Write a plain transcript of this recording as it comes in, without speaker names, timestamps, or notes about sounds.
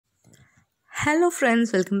Hello friends,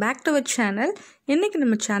 welcome back to our channel. இன்னைக்கு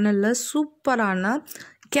நம்ம சேனல்ல சூப்பரான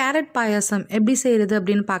கேரட் பாயாசம் எப்படி செய்யறது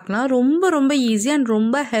அப்படினு பார்க்கலாம். ரொம்ப ஈஸி and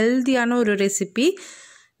ரொம்ப ஹெல்தியான ஒரு ரெசிபி.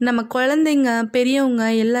 நம்ம குழந்தைங்க பெரியவங்க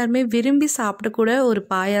எல்லாரும் விரும்பி சாப்பிடக்கூடிய ஒரு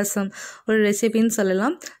பாயாசம் ஒரு ரெசிபின்னு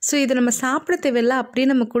சொல்லலாம். சோ இது நம்ம சாப்பிட தேவையில்லை, அப்படியே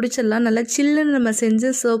நம்ம குடிச்சிடலாம். நல்லா சில்லுன்னு நம்ம செஞ்சு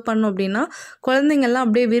சர்வ் பண்ணோம் அப்படின்னா குழந்தைங்க எல்லாம்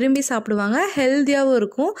அப்படியே விரும்பி சாப்பிடுவாங்க. ஹெல்தியாகவும்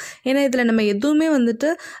இருக்கும். ஏன்னா இதில் நம்ம எதுவுமே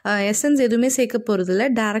எசன்ஸ் எதுவுமே சேர்க்க போகிறது இல்லை.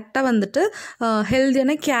 டைரெக்டாக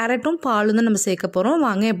ஹெல்தியான கேரட்டும் பாலும் தான் நம்ம சேர்க்க போகிறோம்.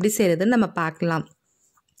 வாங்க எப்படி செய்கிறதுன்னு நம்ம பார்க்கலாம்.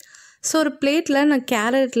 ஸோ ஒரு பிளேட்டில் நான்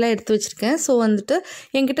கேரட்லாம் எடுத்து வச்சுருக்கேன். ஸோ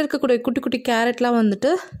என்கிட்ட இருக்கக்கூடிய குட்டி குட்டி கேரட்லாம்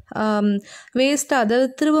வேஸ்ட்டாக, அதாவது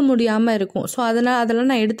திருவ முடியாமல் இருக்கும். ஸோ அதெல்லாம்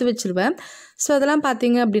நான் எடுத்து வச்சுருவேன். ஸோ அதெல்லாம்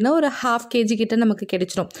பார்த்தீங்க அப்படின்னா ஒரு 1/2 kg கிட்ட நமக்கு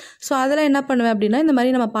கிடைச்சிடும். ஸோ அதெல்லாம் என்ன பண்ணுவேன் அப்படின்னா, இந்த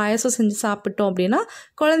மாதிரி நம்ம பாயாசம் செஞ்சு சாப்பிட்டோம் அப்படின்னா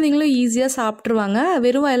குழந்தைங்களும் ஈஸியாக சாப்பிட்ருவாங்க.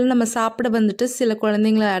 வெறும் வாயில் நம்ம சாப்பிட சில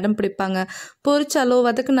குழந்தைங்கள அடம் பிடிப்பாங்க. பொரிச்சாலோ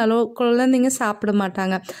வதக்குனாலோ குழந்தைங்க சாப்பிட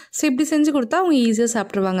மாட்டாங்க. ஸோ இப்படி செஞ்சு கொடுத்தா அவங்க ஈஸியாக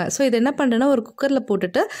சாப்பிட்ருவாங்க. ஸோ இது என்ன பண்ணுறேன்னா, ஒரு குக்கரில்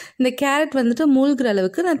போட்டுட்டு இந்த கேரட் மூழ்கிற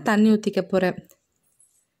அளவுக்கு நான் தண்ணி ஊற்றிக்க போகிறேன்.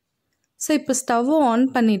 ஸோ இப்போ ஸ்டவ்வை ஆன்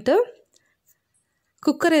பண்ணிவிட்டு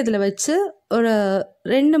குக்கரை இதில் வச்சு ஒரு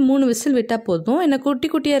 2-3 விசில் விட்டால் போதும். ஏன்னா குட்டி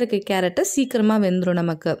குட்டியாக இருக்க கேரட்டை சீக்கிரமாக வெந்துடும்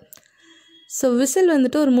நமக்கு. ஸோ விசில்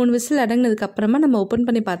ஒரு 3 விசில் அடங்கினதுக்கப்புறமா நம்ம ஓப்பன்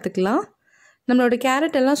பண்ணி பார்த்துக்கலாம். நம்மளோட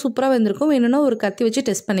கேரட் எல்லாம் சூப்பராக வெந்திருக்கும். வேணும்னா ஒரு கத்தி வச்சு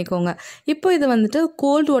டெஸ்ட் பண்ணிக்கோங்க. இப்போ இதை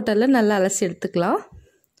கோல்டு வாட்டரில் நல்லா அலசி எடுத்துக்கலாம்.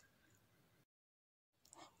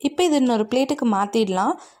 இப்போ இது இன்னொரு பிளேட்டுக்கு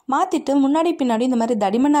மாற்றிடலாம். மாற்றிட்டு முன்னாடி பின்னாடி இந்த மாதிரி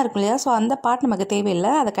தடிமனாக இருக்கும் இல்லையா, ஸோ அந்த பார்ட் நமக்கு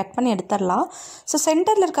தேவையில்லை, அதை கட் பண்ணி எடுத்துடலாம். ஸோ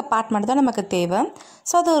சென்டரில் இருக்க பார்ட் மட்டும் தான் நமக்கு தேவை.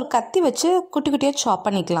 ஸோ அதை ஒரு கத்தி வச்சு குட்டி குட்டியாக சாப்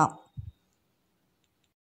பண்ணிக்கலாம்.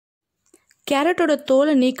 கேரட்டோட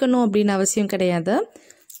தோலை நீக்கணும் அப்படின்னு அவசியம் கிடையாது.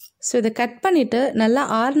 ஸோ இதை கட் பண்ணிவிட்டு நல்லா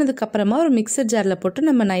ஆறுனதுக்கப்புறமா ஒரு மிக்சர் ஜாரில் போட்டு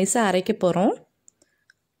நம்ம நைஸாக அரைக்க போகிறோம்.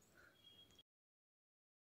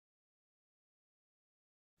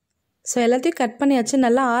 ஸோ எல்லாத்தையும் கட் பண்ணியாச்சு.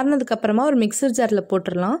 நல்லா ஆறுனதுக்கப்புறமா ஒரு மிக்சர் ஜாரில்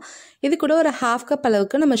போட்டுடலாம். இது கூட ஒரு 1/2 கப்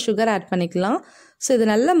அளவுக்கு நம்ம சுகர் ஆட் பண்ணிக்கலாம். ஸோ இது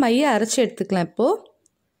நல்லா மைய அரைச்சி எடுத்துக்கலாம் இப்போது.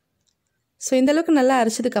 ஸோ இந்தளவுக்கு நல்லா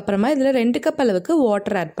அரைச்சதுக்கப்புறமா இதில் 2 கப் அளவுக்கு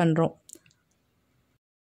வாட்டர் ஆட் பண்ணுறோம்.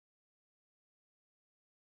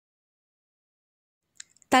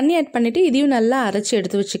 தண்ணி ஆட் பண்ணிவிட்டு இதையும் நல்லா அரைச்சி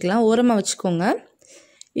எடுத்து வச்சுக்கலாம். ஓரமாக வச்சுக்கோங்க.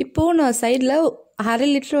 இப்போது நான் சைடில் 1/2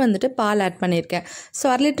 லிட்டர் பால் ஆட் பண்ணியிருக்கேன். ஸோ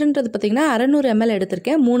 1/2 லிட்டருன்றது பார்த்திங்கன்னா 600 ml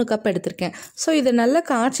எடுத்திருக்கேன். 3 கப் எடுத்திருக்கேன். ஸோ இதை நல்லா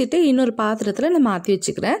காய்ச்சிட்டு இன்னொரு பாத்திரத்தில் நான் மாற்றி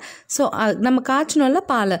வச்சுக்கிறேன். ஸோ நம்ம காய்ச்சணும்ல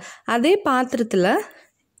பால், அதே பாத்திரத்தில்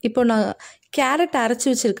இப்போ நான் கேரட் அரைச்சி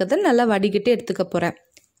வச்சுருக்கிறத நல்லா வடிகட்டி எடுத்துக்க போகிறேன்.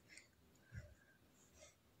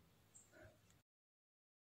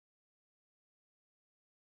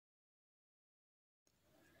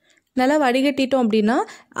 நல்லா வடிகட்டிட்டோம் அப்படின்னா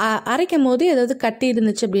அரைக்கும் போது ஏதாவது கட்டி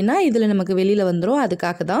இருந்துச்சு அப்படின்னா இதில் நமக்கு வெளியில் வந்துடும்.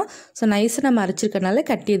 அதுக்காக தான். ஸோ நைஸாக நம்ம அரைச்சிருக்கனால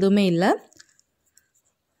கட்டி எதுவுமே இல்லை.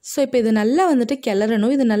 ஸோ இப்போ இது நல்லா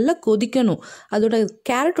கிளறணும். இது நல்லா கொதிக்கணும். அதோட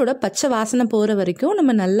கேரட்டோட பச்சை வாசனை போகிற வரைக்கும்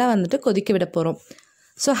நம்ம நல்லா கொதிக்க விட போகிறோம்.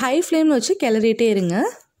 ஸோ ஹை ஃப்ளேமில் வச்சு கிளறிட்டே இருங்க.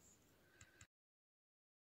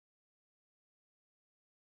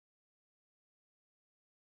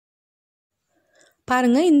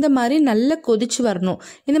 பாருங்கள், இந்த மாதிரி நல்லா கொதிச்சு வரணும்.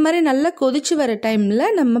 இந்த மாதிரி நல்லா கொதிச்சு வர டைமில்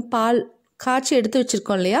நம்ம பால் காய்ச்சி எடுத்து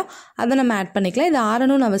வச்சுருக்கோம் இல்லையா, அதை நம்ம ஆட் பண்ணிக்கலாம். இது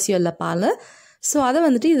ஆறணும்னு அவசியம் இல்லை பால். ஸோ அதை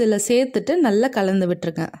இதில் சேர்த்துட்டு நல்லா கலந்து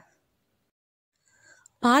விட்டுருங்க.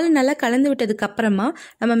 பால் நல்லா கலந்து விட்டதுக்கப்புறமா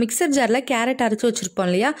நம்ம மிக்சர் ஜாரில் கேரட் அரைச்சி வச்சுருப்போம்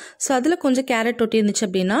இல்லையா, ஸோ அதில் கொஞ்சம் கேரட் ஒட்டி இருந்துச்சு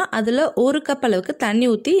அப்படின்னா அதில் 1 கப் அளவுக்கு தண்ணி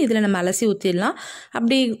ஊற்றி இதில் நம்ம அலசி ஊற்றிடலாம்.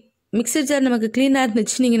 அப்படி மிக்சர் ஜார் நமக்கு க்ளீனாக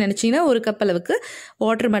இருந்துச்சு நீங்கள் நினச்சிங்கன்னா 1 கப் அளவுக்கு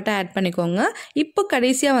வாட்டர் மட்டும் ஆட் பண்ணிக்கோங்க. இப்போ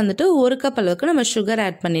கடைசியாக 1 கப் அளவுக்கு நம்ம சுகர்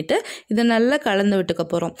ஆட் பண்ணிவிட்டு இதை நல்லா கலந்து விட்டுக்க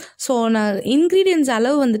போகிறோம். ஸோ நான் இன்க்ரீடியன்ஸ்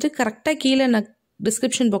அளவு கரெக்டாக கீழே நான்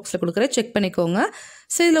டிஸ்கிரிப்ஷன் பாக்ஸில் கொடுக்குறேன், செக் பண்ணிக்கோங்க.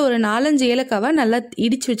 ஸோ இதில் ஒரு 4-5 ஏலக்காவை நல்லா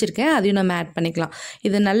இடித்து வச்சுருக்கேன், அதையும் நம்ம ஆட் பண்ணிக்கலாம்.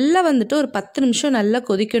 இது நல்லா ஒரு 10 நிமிஷம் நல்லா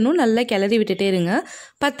கொதிக்கணும். நல்லா கிளறி விட்டுட்டே இருங்க.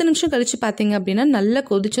 10 நிமிஷம் கழித்து பார்த்தீங்க அப்படின்னா நல்லா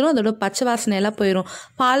கொதிச்சிடும். அதோட பச்சை வாசனையெல்லாம் போயிடும்.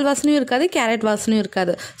 பால் வாசனையும் இருக்காது, கேரட் வாசனையும்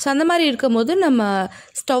இருக்காது. ஸோ அந்த மாதிரி இருக்கும் போது நம்ம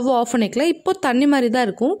ஸ்டவ் ஆஃப் பண்ணிக்கலாம். இப்போ தண்ணி மாதிரி தான்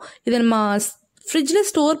இருக்கும். இதை நம்ம ஃப்ரிட்ஜில்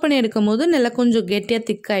ஸ்டோர் பண்ணி எடுக்கும் போது நல்லா கொஞ்சம் கெட்டியாக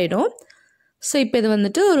திக்காயிடும். ஸோ இப்போ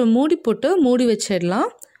இது ஒரு மூடி போட்டு மூடி வச்சிடலாம்.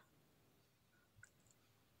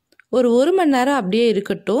 ஒரு 1 மணி நேரம் அப்படியே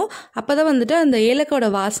இருக்கட்டும். அப்போ தான் அந்த ஏலக்காயோட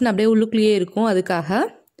வாசனை அப்படியே உள்ளுக்குள்ளேயே இருக்கும். அதுக்காக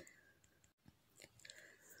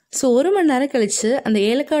ஸோ 1 மணி நேரம் கழித்து அந்த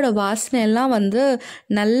ஏலக்காயோட வாசனை எல்லாம்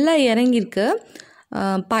நல்லா இறங்கியிருக்கு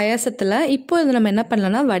பாயாசத்தில். இப்போ இது நம்ம என்ன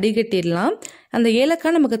பண்ணலாம்னா வடிகட்டிடலாம். அந்த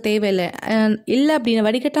ஏலக்காய் நமக்கு தேவையில்லை. இல்லை அப்படின்னு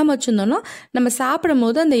வடிகட்டாமல் வச்சுருந்தோம்னா நம்ம சாப்பிடும்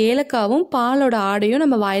போது அந்த ஏலக்காவும் பாலோட ஆடையும்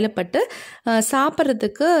நம்ம வாயில் பட்டு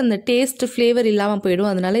சாப்பிட்றதுக்கு அந்த டேஸ்ட் ஃப்ளேவர் இல்லாமல்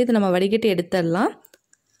போயிடும். அதனால இதை நம்ம வடிகட்டி எடுத்துடலாம்.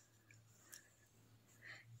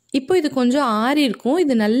 இப்போ இது கொஞ்சம் ஆறி இருக்கும்.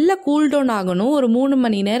 இது நல்லா கூல் டவுன் ஆகணும். ஒரு 3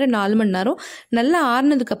 மணி நேரம் 4 மணி நேரம் நல்லா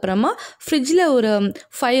ஆறுனதுக்கப்புறமா ஃப்ரிட்ஜில் ஒரு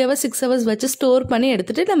 5 ஹவர்ஸ் 6 ஹவர்ஸ் வச்சு ஸ்டோர் பண்ணி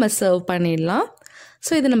எடுத்துகிட்டு நம்ம சர்வ் பண்ணிடலாம்.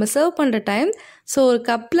 ஸோ இது நம்ம சர்வ் பண்ணுற டைம் ஒரு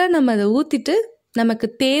கப்பில் நம்ம அதை ஊற்றிட்டு நமக்கு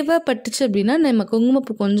தேவைப்பட்டுச்சு அப்படின்னா நம்ம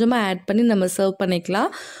குங்குமப்பூ கொஞ்சமாக ஆட் பண்ணி நம்ம சர்வ் பண்ணிக்கலாம்.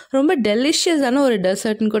 ரொம்ப டெலிஷியஸான ஒரு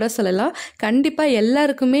டெசர்ட்னு கூட சொல்லலாம். கண்டிப்பாக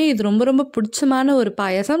எல்லாருக்குமே இது ரொம்ப ரொம்ப பிடிச்சமான ஒரு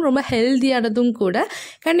பாயாசம், ரொம்ப ஹெல்த்தியானதும் கூட.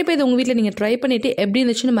 கண்டிப்பாக இது உங்கள் வீட்டில் நீங்கள் ட்ரை பண்ணிவிட்டு எப்படி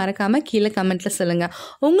இருந்துச்சுன்னு மறக்காமல் கீழே கமெண்ட்டில் சொல்லுங்கள்.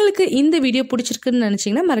 உங்களுக்கு இந்த வீடியோ பிடிச்சிருக்குன்னு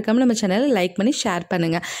நினச்சிங்கன்னா மறக்காமல் நம்ம சேனலை லைக் பண்ணி ஷேர்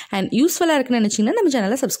பண்ணுங்கள். அண்ட் யூஸ்ஃபுல்லாக இருக்குன்னு நினச்சிங்கன்னா நம்ம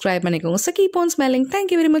சேனலை சப்ஸ்கிரைப் பண்ணிக்கோங்க. So keep on smiling.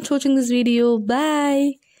 Thank you very much வாட்சிங் திஸ் வீடியோ. பாய்.